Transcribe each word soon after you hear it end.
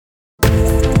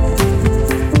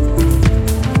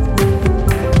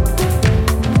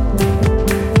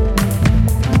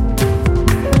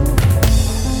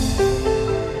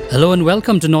Hello and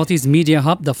welcome to Northeast Media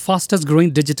Hub, the fastest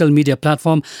growing digital media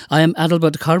platform. I am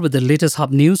Adalbert Khar with the latest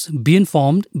Hub news. Be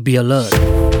informed, be alert.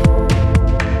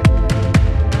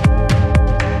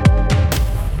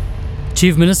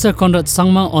 Chief Minister Conrad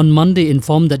Sangma on Monday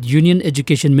informed that Union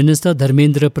Education Minister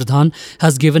Dharmendra Pradhan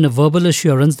has given a verbal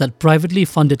assurance that privately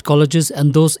funded colleges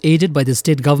and those aided by the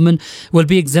state government will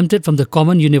be exempted from the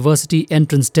Common University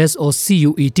Entrance Test or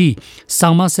CUET.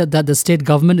 Sangma said that the state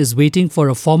government is waiting for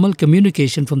a formal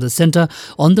communication from the centre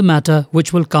on the matter,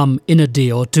 which will come in a day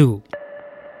or two.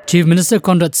 Chief Minister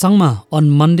Conrad Sangma on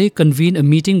Monday convened a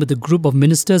meeting with a group of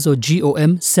ministers or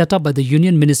GOM set up by the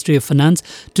Union Ministry of Finance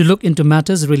to look into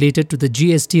matters related to the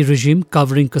GST regime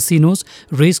covering casinos,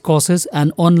 race courses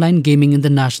and online gaming in the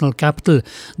national capital.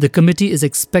 The committee is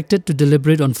expected to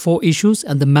deliberate on 4 issues,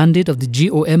 and the mandate of the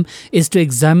GOM is to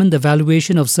examine the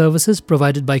valuation of services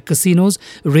provided by casinos,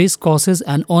 race courses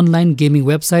and online gaming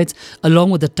websites,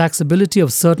 along with the taxability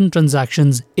of certain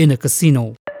transactions in a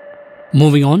casino.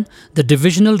 Moving on, the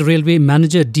Divisional Railway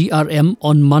Manager DRM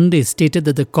on Monday stated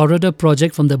that the corridor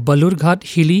project from the Balurghat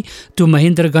Hili to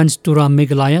Mahendraganj Tura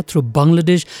Meghalaya through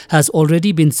Bangladesh has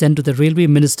already been sent to the Railway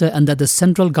Minister and that the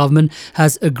central government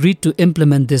has agreed to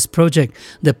implement this project.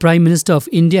 The Prime Minister of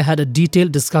India had a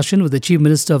detailed discussion with the Chief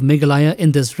Minister of Meghalaya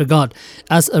in this regard.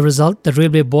 As a result, the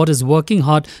Railway Board is working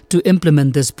hard to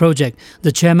implement this project.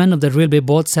 The Chairman of the Railway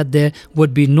Board said there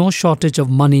would be no shortage of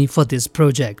money for this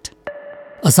project.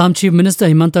 Assam Chief Minister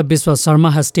Himanta Biswa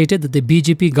Sarma has stated that the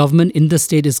BJP government in the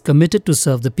state is committed to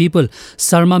serve the people.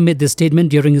 Sarma made this statement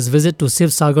during his visit to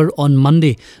Sivsagar on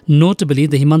Monday. Notably,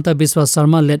 the Himanta Biswa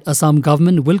Sarma-led Assam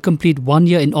government will complete 1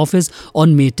 year in office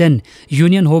on May 10.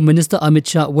 Union Home Minister Amit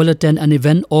Shah will attend an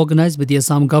event organised by the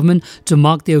Assam government to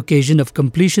mark the occasion of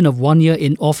completion of 1 year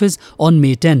in office on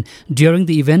May 10. During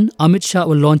the event, Amit Shah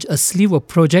will launch a slew of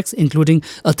projects including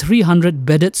a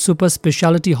 300-bedded super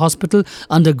speciality hospital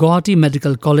under Guwahati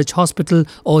Medical College Hospital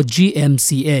or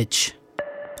GMCH.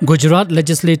 Gujarat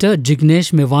legislator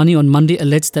Jignesh Mevani on Monday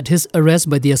alleged that his arrest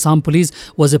by the Assam police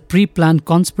was a pre-planned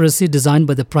conspiracy designed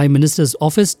by the Prime Minister's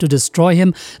office to destroy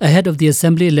him ahead of the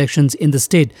assembly elections in the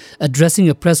state. Addressing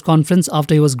a press conference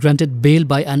after he was granted bail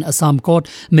by an Assam court,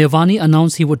 Mevani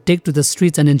announced he would take to the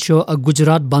streets and ensure a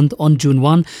Gujarat Bandh on June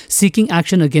 1, seeking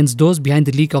action against those behind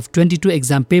the leak of 22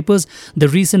 exam papers, the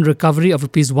recent recovery of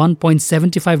Rs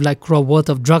 1.75 lakh crore worth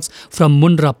of drugs from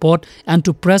Mundra port, and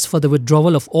to press for the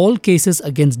withdrawal of all cases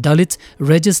against Dalits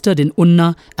registered in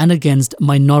Unna and against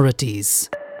minorities.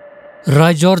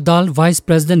 Raijor Dal Vice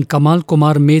President Kamal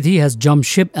Kumar Medhi has jumped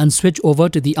ship and switched over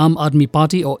to the Aam Aadmi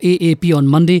Party or AAP on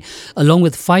Monday, along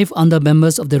with 5 other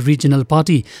members of the regional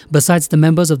party. Besides the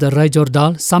members of the Raijor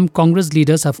Dal, some Congress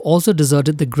leaders have also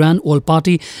deserted the Grand Old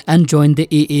Party and joined the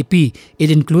AAP.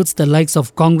 It includes the likes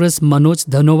of Congress Manoj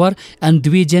Dhanowar and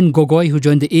Dwijen Gogoi, who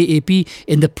joined the AAP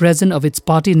in the presence of its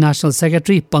party National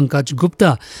Secretary Pankaj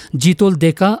Gupta. Jitol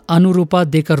Deka, Anurupa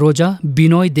Deka Roja,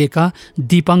 Binoy Deka,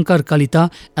 Deepankar Kalita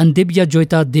and Dibya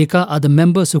Joita Deka are the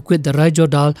members who quit the Raijor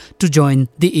Dal to join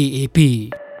the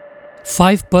AAP.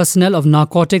 5 personnel of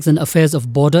Narcotics and Affairs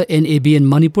of Border NAB in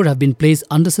Manipur have been placed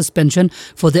under suspension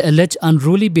for their alleged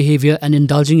unruly behaviour and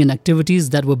indulging in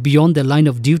activities that were beyond their line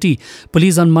of duty.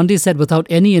 Police on Monday said without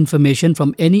any information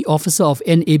from any officer of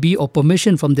NAB or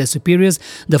permission from their superiors,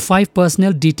 the 5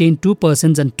 personnel detained 2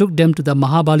 persons and took them to the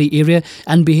Mahabali area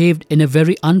and behaved in a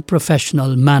very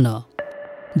unprofessional manner.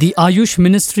 The Ayush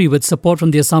Ministry, with support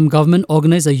from the Assam government,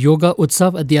 organised a Yoga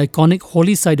Utsav at the iconic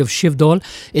holy site of Shivdol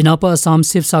in Upper Assam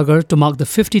Sivsagar to mark the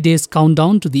 50 days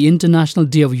countdown to the International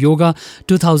Day of Yoga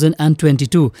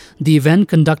 2022. The event,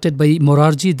 conducted by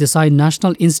Morarji Desai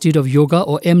National Institute of Yoga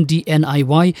or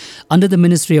MDNIY under the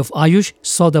Ministry of Ayush,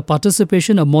 saw the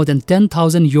participation of more than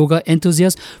 10,000 yoga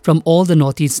enthusiasts from all the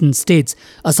northeastern states.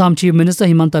 Assam Chief Minister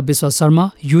Himanta Biswa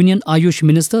Sarma, Union Ayush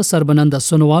Minister Sarbananda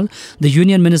Sonowal, the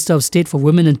Union Minister of State for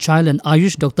Women and Child and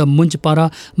Ayush Dr.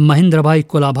 Munjpara Mahendrabhai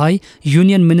Kolabhai,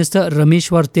 Union Minister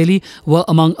Rameshwar Teli were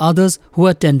among others who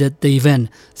attended the event.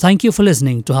 Thank you for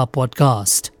listening to our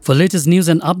podcast. For latest news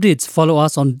and updates, follow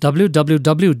us on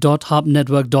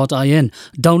www.hubnetwork.in.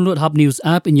 Download Hub News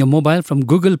app in your mobile from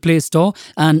Google Play Store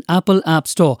and Apple App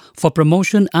Store. For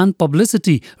promotion and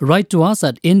publicity, write to us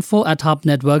at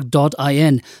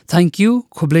info@hubnetwork.in. Thank you.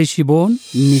 Khublei Shibon,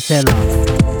 Nithela.